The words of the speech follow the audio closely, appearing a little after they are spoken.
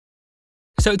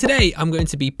So today I'm going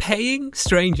to be paying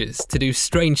strangers to do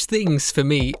strange things for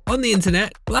me on the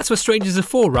internet. Well, that's what strangers are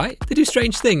for, right? They do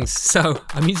strange things. So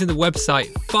I'm using the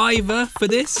website Fiverr for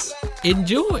this.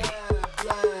 Enjoy.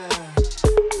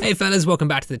 Hey fellas, welcome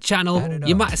back to the channel.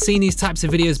 You might have seen these types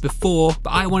of videos before, but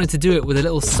I wanted to do it with a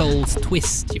little Souls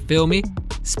twist, you feel me?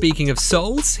 Speaking of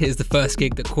Souls, here's the first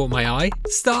gig that caught my eye.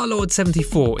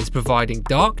 StarLord74 is providing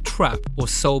dark trap or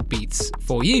soul beats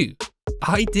for you.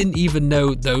 I didn't even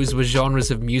know those were genres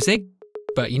of music,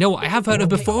 but you know what I have heard of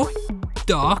before?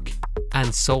 Dark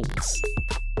and souls.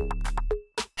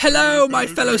 Hello my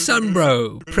fellow sun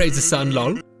bro, praise the sun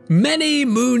lol. Many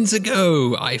moons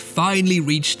ago, I finally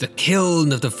reached the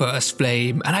kiln of the first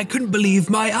flame and I couldn't believe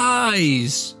my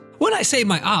eyes. When I say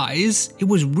my eyes, it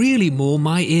was really more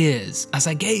my ears as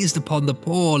I gazed upon the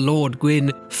poor Lord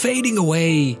Gwyn fading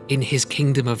away in his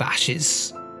kingdom of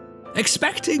ashes.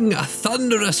 Expecting a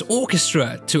thunderous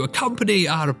orchestra to accompany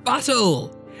our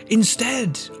battle.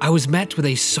 Instead, I was met with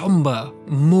a somber,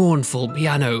 mournful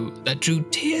piano that drew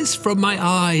tears from my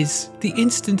eyes the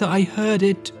instant I heard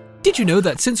it. Did you know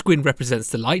that since Gwyn represents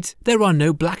the light, there are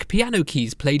no black piano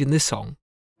keys played in this song?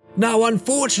 Now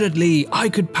unfortunately, I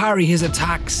could parry his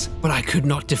attacks, but I could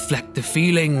not deflect the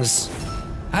feelings.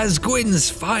 As Gwyn's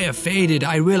fire faded,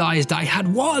 I realized I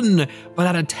had won, but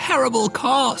at a terrible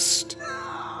cost.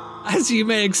 As you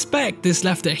may expect, this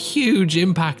left a huge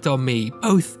impact on me,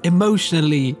 both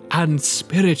emotionally and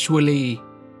spiritually.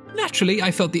 Naturally,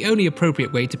 I felt the only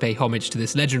appropriate way to pay homage to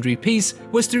this legendary piece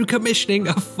was through commissioning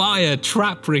a fire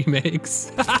trap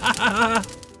remix.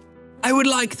 I would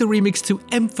like the remix to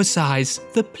emphasize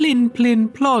the plin plin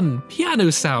plon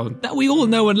piano sound that we all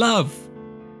know and love.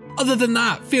 Other than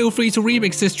that, feel free to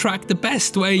remix this track the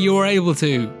best way you're able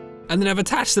to. And then I've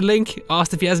attached the link,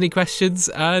 asked if he has any questions,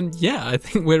 and yeah, I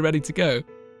think we're ready to go.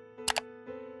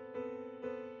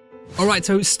 Alright,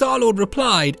 so Starlord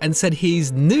replied and said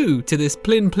he's new to this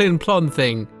plin plin plon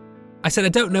thing. I said I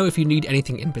don't know if you need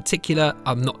anything in particular,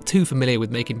 I'm not too familiar with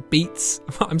making beats,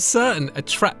 but I'm certain a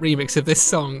trap remix of this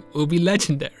song will be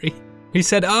legendary. He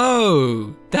said,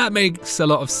 oh, that makes a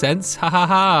lot of sense, ha ha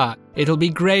ha, it'll be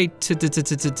great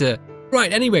to.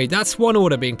 Right, anyway, that's one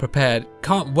order being prepared.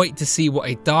 Can't wait to see what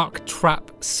a dark trap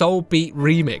soul beat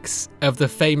remix of the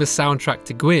famous soundtrack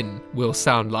to Gwyn will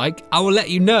sound like. I will let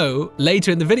you know later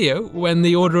in the video when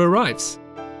the order arrives.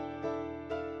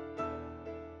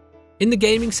 In the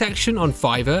gaming section on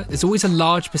Fiverr, there's always a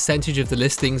large percentage of the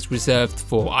listings reserved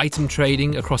for item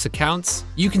trading across accounts.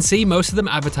 You can see most of them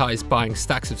advertise buying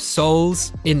stacks of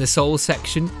souls in the souls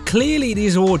section. Clearly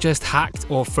these are all just hacked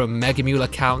or from Megamule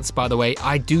accounts, by the way.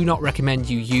 I do not recommend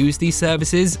you use these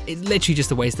services. It's literally just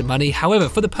a waste of money. However,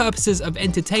 for the purposes of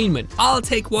entertainment, I'll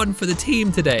take one for the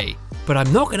team today. But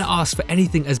I'm not going to ask for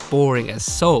anything as boring as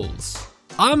souls.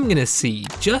 I'm going to see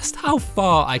just how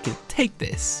far I can take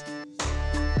this.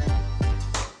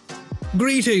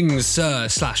 Greetings,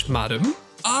 sir/madam.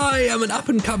 I am an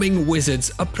up-and-coming wizard's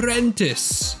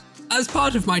apprentice. As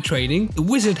part of my training, the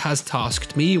wizard has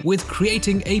tasked me with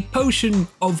creating a potion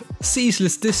of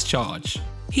ceaseless discharge.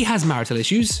 He has marital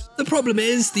issues. The problem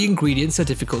is the ingredients are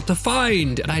difficult to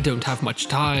find and I don't have much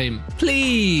time.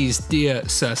 Please, dear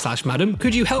sir/madam,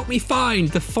 could you help me find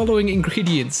the following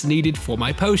ingredients needed for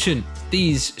my potion?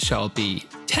 These shall be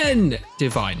 10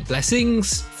 divine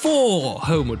blessings, 4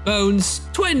 homeward bones,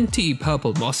 20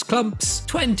 purple moss clumps,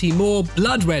 20 more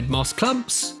blood red moss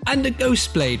clumps, and a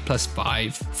ghost blade plus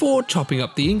 5 for chopping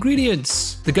up the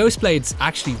ingredients. The ghost blade's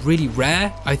actually really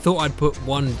rare. I thought I'd put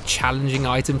one challenging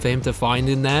item for him to find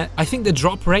in there. I think the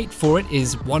drop rate for it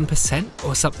is 1%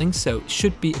 or something, so it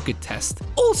should be a good test.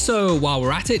 Also, while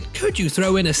we're at it, could you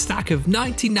throw in a stack of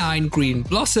 99 green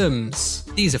blossoms?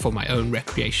 These are for my own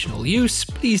recreational use.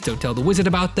 Please don't tell the wizard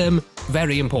about them.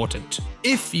 Very important.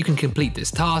 If you can complete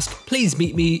this task, please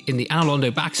meet me in the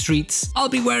Analondo back streets. I'll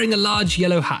be wearing a large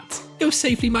yellow hat. Go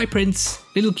safely, my prince.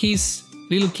 Little keys,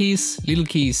 little keys, little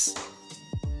keys.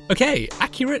 Okay,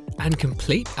 accurate and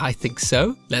complete, I think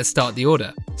so. Let's start the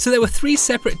order. So there were 3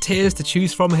 separate tiers to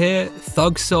choose from here: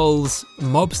 Thug Souls,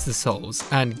 Mobster Souls,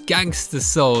 and Gangster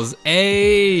Souls.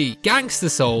 Hey, Gangster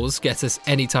Souls gets us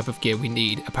any type of gear we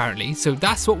need, apparently, so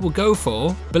that's what we'll go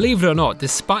for. Believe it or not,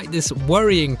 despite this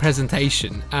worrying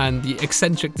presentation and the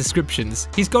eccentric descriptions,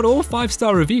 he's got all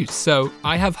 5-star reviews, so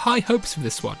I have high hopes for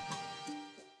this one.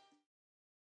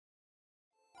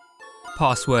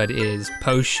 Password is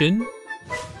potion.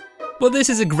 Well,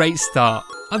 this is a great start.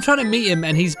 I'm trying to meet him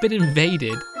and he's been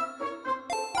invaded.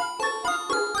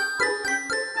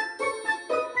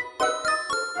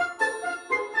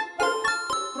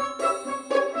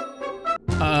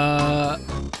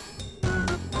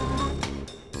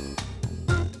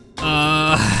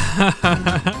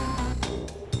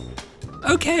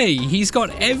 Okay, he's got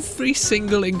every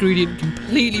single ingredient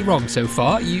completely wrong so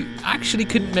far. You actually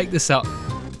couldn't make this up.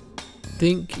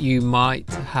 Think you might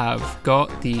have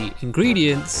got the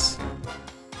ingredients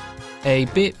a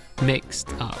bit mixed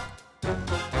up.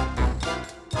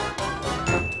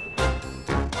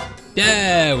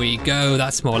 There we go,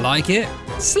 that's more like it.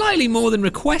 Slightly more than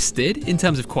requested in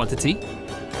terms of quantity.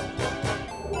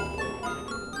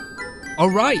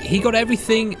 Alright, he got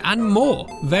everything and more.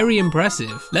 Very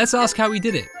impressive. Let's ask how he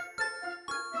did it.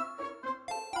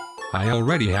 I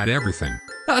already had everything.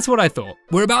 That's what I thought.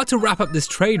 We're about to wrap up this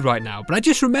trade right now, but I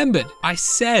just remembered I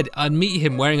said I'd meet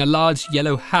him wearing a large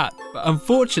yellow hat, but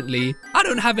unfortunately, I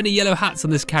don't have any yellow hats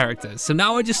on this character, so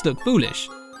now I just look foolish.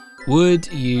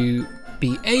 Would you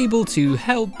be able to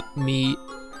help me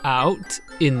out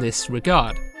in this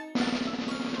regard?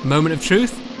 Moment of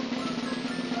truth.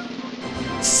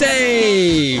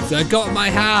 Saved! I got my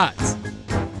hat!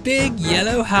 Big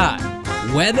yellow hat.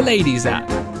 Where the ladies at?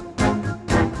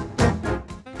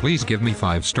 Please give me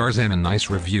 5 stars and a nice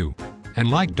review.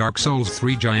 And like Dark Souls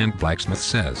 3 Giant Blacksmith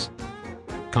says,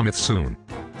 cometh soon.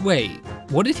 Wait,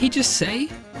 what did he just say?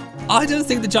 I don't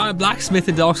think the Giant Blacksmith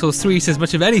in Dark Souls 3 says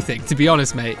much of anything, to be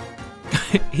honest, mate.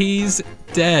 He's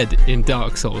dead in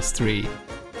Dark Souls 3.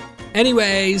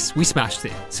 Anyways, we smashed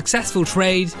it. Successful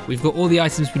trade, we've got all the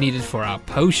items we needed for our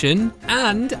potion,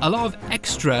 and a lot of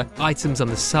extra items on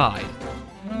the side.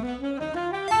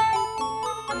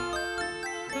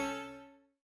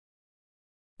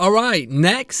 Alright,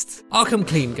 next, I'll come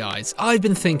clean guys. I've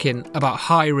been thinking about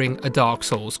hiring a Dark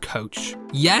Souls coach.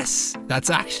 Yes,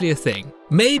 that's actually a thing.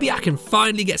 Maybe I can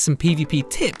finally get some PvP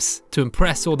tips to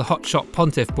impress all the hotshot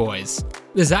Pontiff boys.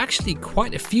 There's actually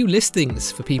quite a few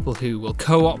listings for people who will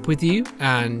co-op with you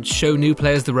and show new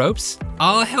players the ropes.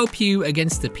 I'll help you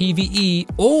against the PvE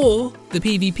or the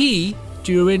PvP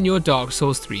during your Dark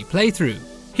Souls 3 playthrough.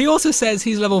 He also says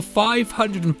he's level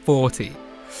 540.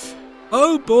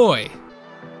 Oh boy.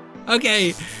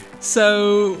 Okay,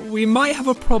 so we might have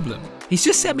a problem. He's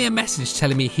just sent me a message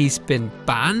telling me he's been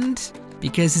banned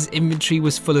because his inventory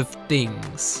was full of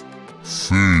things.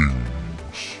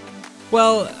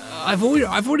 Well, I've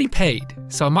already paid,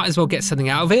 so I might as well get something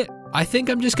out of it. I think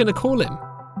I'm just gonna call him.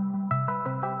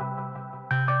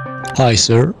 Hi,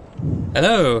 sir.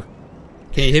 Hello.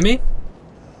 Can you hear me?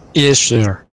 Yes,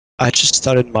 sir. I just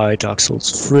started my Dark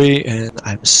Souls 3 and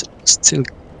I'm still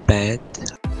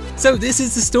banned. So this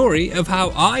is the story of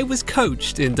how I was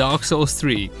coached in Dark Souls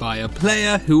 3 by a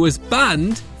player who was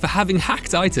banned for having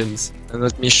hacked items. And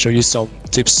let me show you some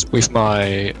tips with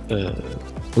my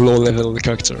low-level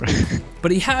character.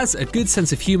 But he has a good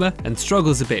sense of humour and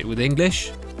struggles a bit with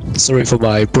English. Sorry for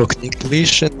my broken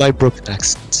English and my broken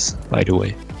accent, by the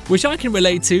way. Which I can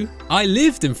relate to. I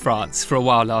lived in France for a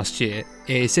while last year,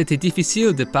 et c'était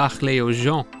difficile de parler aux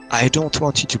gens. I don't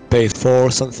want you to pay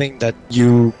for something that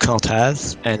you can't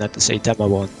have, and at the same time I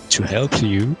want to help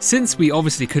you. Since we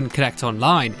obviously couldn't connect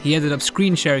online, he ended up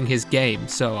screen sharing his game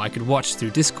so I could watch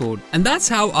through Discord. And that's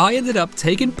how I ended up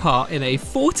taking part in a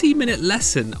 40-minute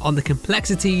lesson on the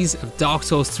complexities of Dark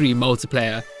Souls 3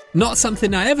 multiplayer. Not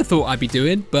something I ever thought I'd be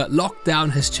doing, but lockdown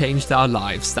has changed our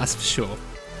lives, that's for sure.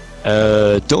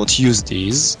 Don't use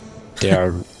these. They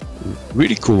are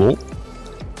really cool,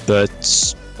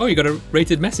 but... Oh, you got a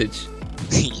rated message.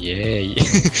 Yay.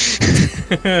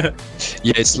 Yeah,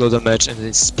 it's low damage and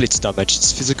it's split damage.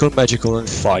 It's physical, magical and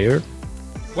fire.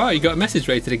 Wow, you got a message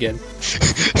rated again.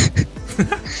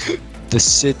 The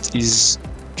set is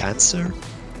cancer.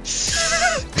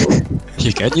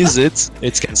 You can use it.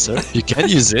 It's cancer. You can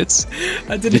use it.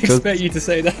 I didn't expect you to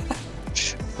say that.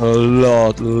 A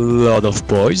lot of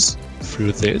boys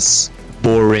through this.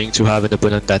 Boring to have an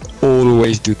opponent that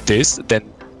always do this, then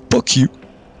poke you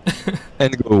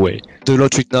and go away. The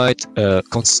Lotric Knight,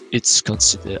 it's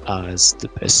considered as the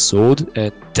best sword,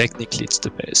 and technically it's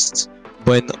the best.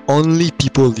 When only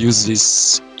people use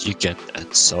this, you can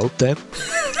insult them.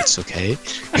 It's okay.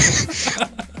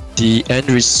 The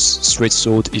Henry's straight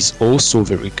sword is also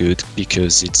very good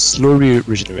because it slowly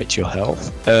regenerates your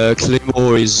health.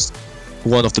 Claymore is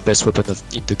one of the best weapons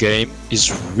in the game. It's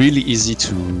really easy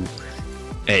to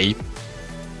aim,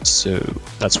 so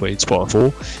that's why it's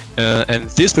powerful. And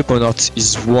this weapon art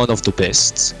is one of the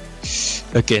best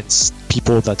against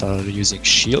people that are using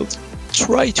shield.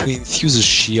 Try to infuse a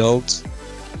shield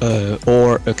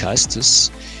or a Castus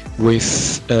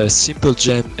with a simple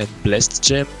gem and blessed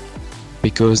gem,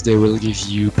 because they will give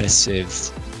you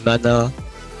passive mana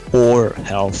or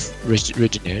health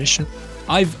regeneration.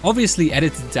 I've obviously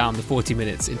edited down the 40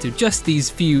 minutes into just these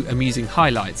few amusing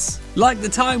highlights. Like the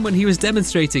time when he was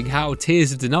demonstrating how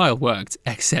Tears of Denial worked,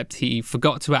 except he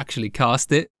forgot to actually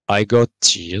cast it. I got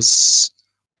tears.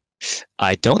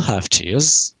 I don't have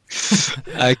tears.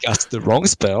 I cast the wrong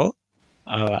spell.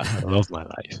 I love my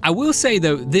life. I will say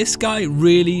though, this guy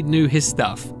really knew his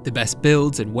stuff. The best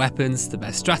builds and weapons, the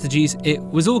best strategies, it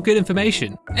was all good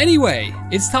information. Anyway,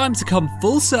 it's time to come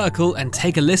full circle and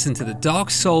take a listen to the Dark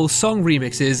Souls song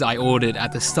remixes I ordered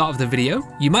at the start of the video.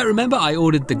 You might remember I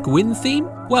ordered the Gwyn theme.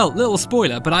 Well, little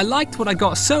spoiler, but I liked what I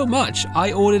got so much,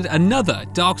 I ordered another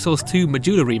Dark Souls 2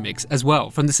 Majula remix as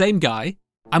well from the same guy.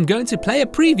 I'm going to play a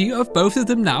preview of both of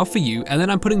them now for you, and then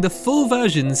I'm putting the full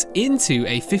versions into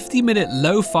a 50-minute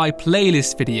lo-fi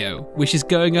playlist video, which is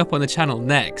going up on the channel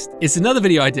next. It's another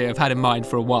video idea I've had in mind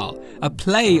for a while, a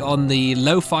play on the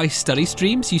lo-fi study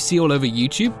streams you see all over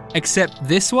YouTube, except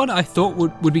this one I thought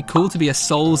would be cool to be a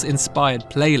Souls-inspired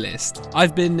playlist.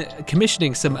 I've been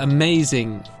commissioning some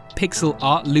amazing pixel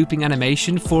art looping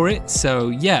animation for it, so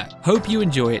yeah, hope you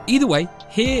enjoy it. Either way,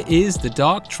 here is the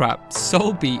Dark Trap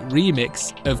Soul Beat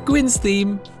remix of Gwyn's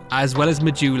theme, as well as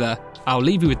Majula. I'll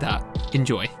leave you with that.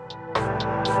 Enjoy.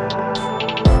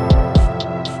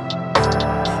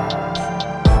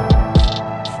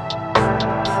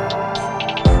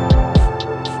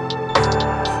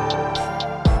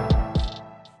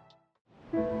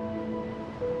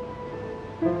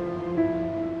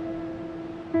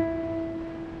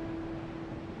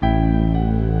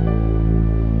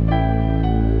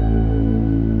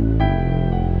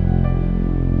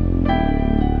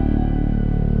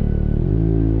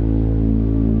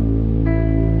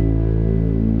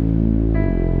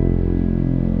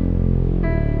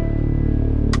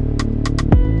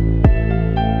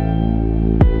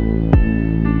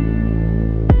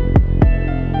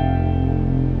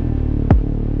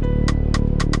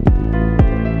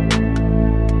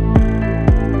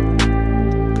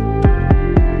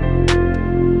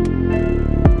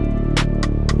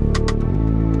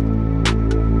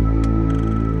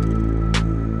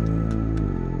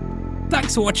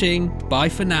 Thanks for watching. Bye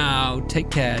for now. Take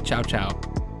care. Ciao, ciao.